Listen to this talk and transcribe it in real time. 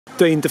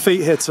Dean,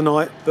 defeat here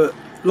tonight, but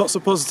lots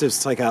of positives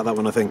to take out of that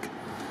one, I think.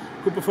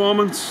 Good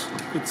performance,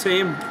 good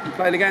team. We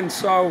played again,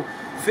 so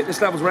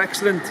fitness levels were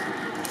excellent.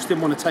 Just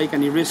didn't want to take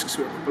any risks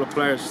with a couple of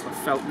players. I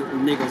felt little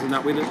niggles and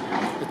that with it.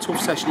 A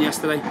tough session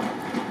yesterday.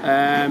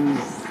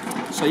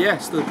 So yeah,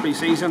 still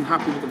pre-season.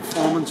 Happy with the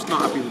performance,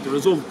 not happy with the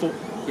result, but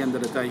at the end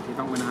of the day, you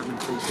don't win anything in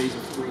pre-season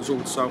for the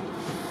result. So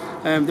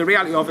the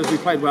reality of it is we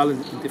played well in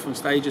different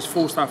stages.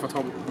 First half, I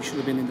thought we should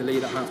have been in the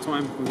lead at half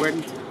time. We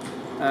weren't.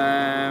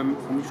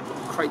 And we just got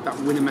to create that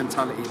winning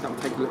mentality. That'll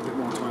take a little bit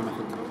more time, I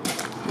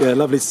think. Yeah,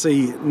 lovely to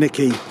see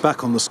Nicky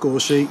back on the score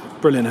sheet.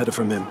 Brilliant header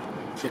from him.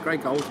 Yeah,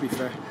 great goal, to be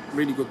fair.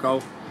 Really good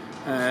goal.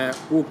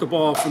 Walked the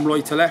ball from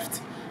right to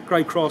left.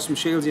 Great cross from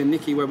Shieldsy and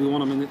Nicky where we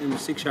won him in the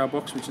 6-yard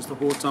box, which is the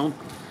horde zone.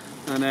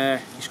 And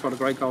he scored a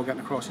great goal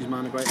getting across his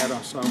man, a great header.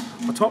 So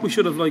I thought we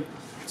should have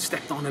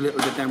stepped on a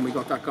little bit then we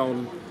got that goal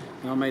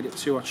and made it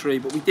 2 or 3,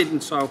 but we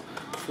didn't, so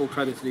full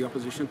credit to the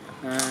opposition.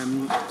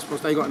 I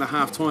suppose they got in a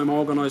half-time,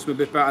 organised them a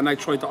bit better, and they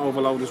tried to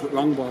overload us with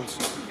long balls,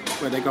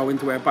 where they go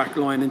into their back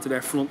line, into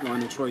their front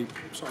line and try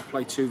sort of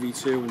play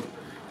 2v2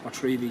 or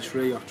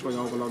 3v3 or try to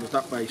overload us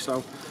that way.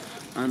 So,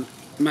 and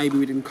maybe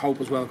we didn't cope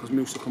as well because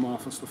Moose had come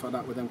off and stuff like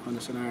that with them kind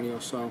of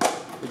scenarios. So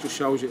it just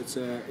shows you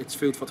it's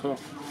food for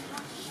thought.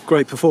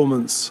 Great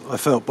performance, I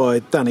felt, by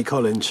Danny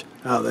Collins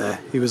out there.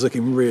 He was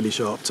looking really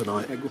sharp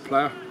tonight. Yeah, good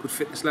player, good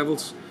fitness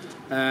levels,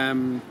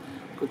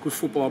 got good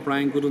football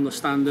brain, good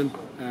understanding.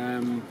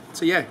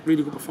 So yeah,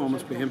 really good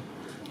performance by him.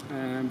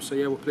 So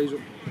yeah, we're pleased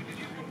with him.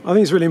 I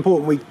think it's really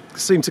important we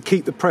seem to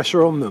keep the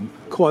pressure on them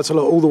quite a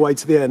lot all the way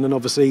to the end, and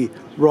obviously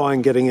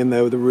Ryan getting in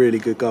there with a really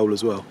good goal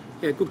as well.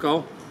 Yeah, good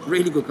goal,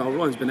 really good goal.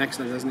 Ryan's been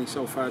excellent, hasn't he,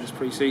 so far this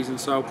pre-season.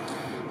 So,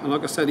 and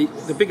like I said,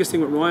 the biggest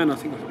thing with Ryan, I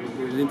think we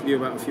did an interview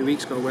about a few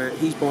weeks ago, where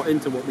he's bought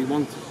into what we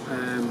want.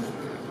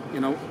 You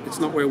know, it's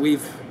not where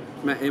we've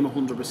met him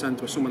 100%,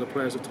 where some of the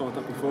players have taught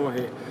that before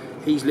here.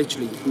 He's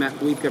literally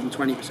we've given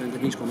 20% and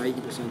he's gone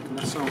 80%, and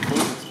that's so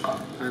important.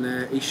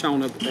 And he's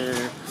shown a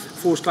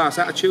first-class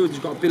attitude. He's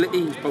got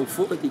ability. He's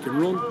both-footed. He can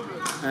run.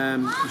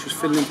 He's just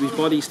filling into his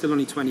body. He's still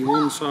only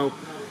 21, so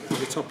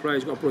he's a top player.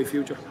 He's got a bright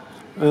future.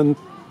 And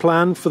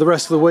plan for the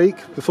rest of the week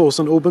before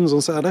St Albans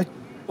on Saturday?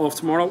 Off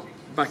tomorrow.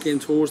 Back in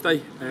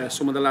Thursday.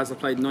 Some of the lads that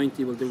played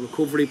 90 will do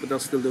recovery, but they'll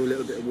still do a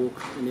little bit of work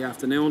in the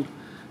afternoon.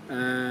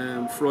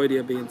 Friday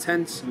will be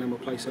intense, and then we'll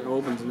play St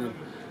Albans, and then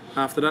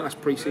after that, that's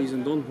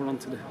pre-season done. We're on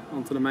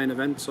to the main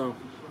event, so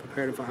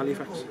preparing for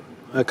Halifax.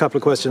 A couple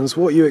of questions.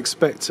 What are you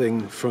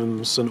expecting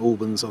from St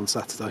Albans on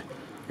Saturday?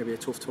 It'll be a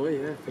tough tie,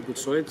 yeah. A good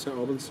side, St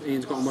Albans.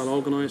 Ian's got them well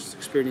organised,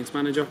 experienced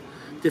manager.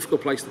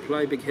 Difficult place to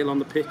play, big hill on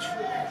the pitch.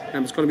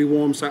 It's going to be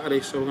warm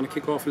Saturday, so we're going to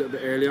kick off a little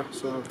bit earlier.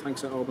 So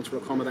thanks St Albans for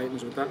accommodating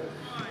us with that.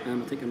 I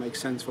think it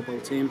makes sense for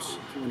both teams.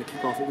 We're going to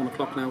kick off at 1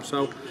 o'clock now.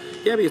 So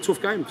yeah, it'll be a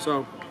tough game.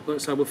 So like I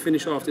said, we'll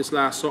finish off this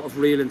last sort of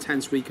real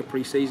intense week of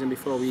pre-season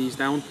before we ease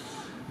down.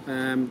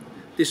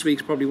 This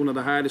week's probably one of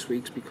the hardest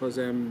weeks because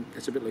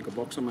it's a bit like a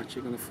boxing match.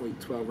 You're going to fight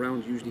 12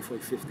 rounds, usually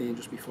fight 15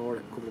 just before it,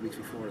 a couple of weeks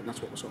before it, and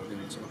that's what we're sort of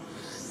doing. So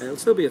it'll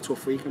still be a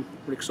tough week, and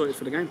we're excited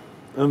for the game.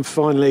 And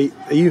finally,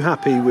 are you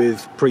happy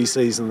with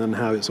pre-season and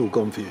how it's all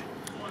gone for you?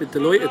 A bit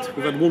delighted.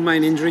 We've had one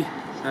main injury,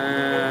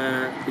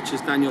 which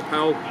is Daniel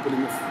Powell, but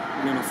in the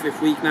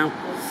 5th week now.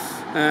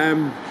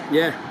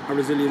 Yeah, our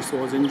resilience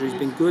towards injury has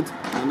been good,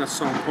 and that's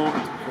so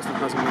important because that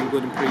hasn't been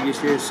good in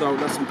previous years, so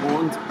that's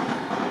important.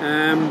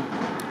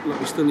 Look,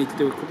 we still need to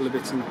do a couple of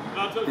bits in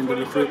the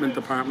recruitment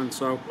department,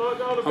 so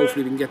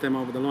hopefully we can get them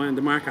over the line.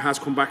 The market has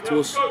come back to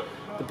us.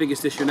 The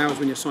biggest issue now is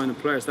when you're signing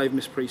players, they've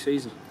missed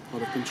pre-season, or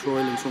they've been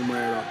trialling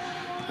somewhere,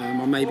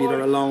 or maybe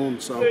they're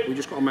alone, so we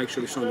just got to make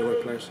sure we sign the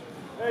right players.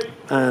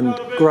 And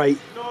great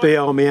B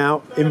Army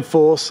out in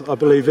force. I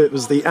believe it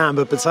was the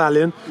Amber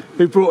Battalion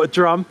who brought a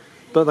drum,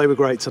 but they were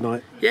great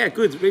tonight. Yeah,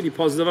 good, really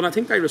positive, and I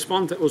think they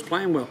respond to us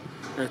playing well,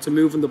 to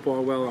moving the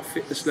ball well, our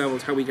fitness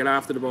levels, how we get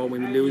after the ball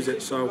when we lose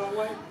it, so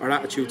our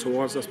attitude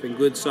towards that's been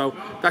good, so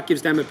that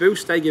gives them a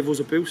boost, they give us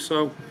a boost,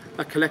 so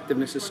that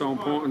collectiveness is so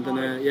important,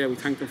 and yeah, we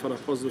thank them for their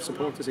positive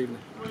support this evening.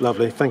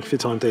 Lovely, thank you for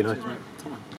your time, Dino. Cheers, mate.